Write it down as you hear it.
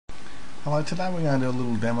Hello, today we're going to do a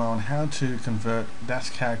little demo on how to convert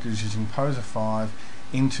DAS characters using Poser 5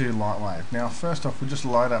 into Lightwave. Now first off, we'll just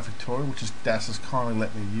load up Victoria, which is DAS has kindly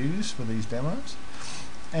let me use for these demos,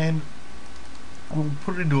 and we'll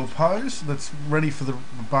put it into a pose that's ready for the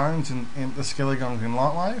bones and the skeletons in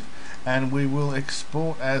Lightwave, and we will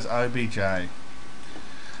export as OBJ.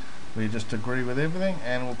 We just agree with everything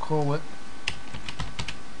and we'll call it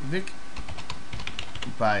Vic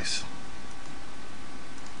Base.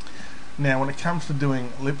 Now when it comes to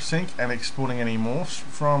doing lip sync and exporting any morphs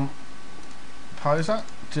from Poser,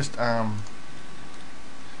 just go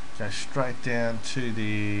straight down to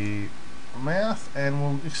the mouth and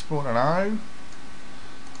we'll export an O.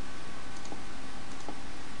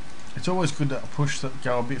 It's always good to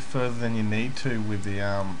go a bit further than you need to with the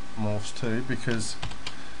morphs too, because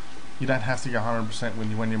you don't have to go 100%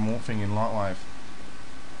 when you're morphing in Lightwave,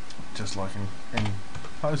 just like in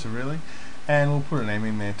Poser really. And we'll put an M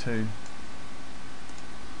in there too.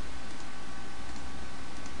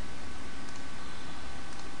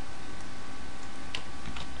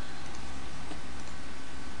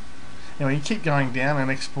 Now you keep going down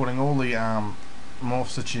and exporting all the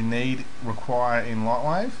morphs that you require in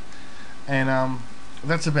Lightwave, and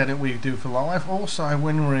that's about it we do for Lightwave. Also,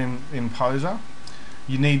 when we're in Poser,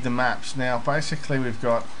 you need the maps. Now basically we've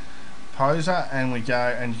got Poser, and we go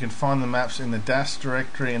and you can find the maps in the DAS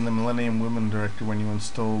directory and the Millennium Women directory when you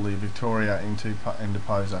install the Victoria into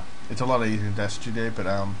Poser. It's a lot easier in DAS Studio, but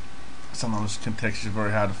sometimes context is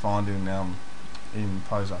very hard to find in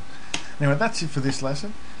Poser. Anyway, that's it for this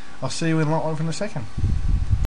lesson. I'll see you in Lightwave in a second.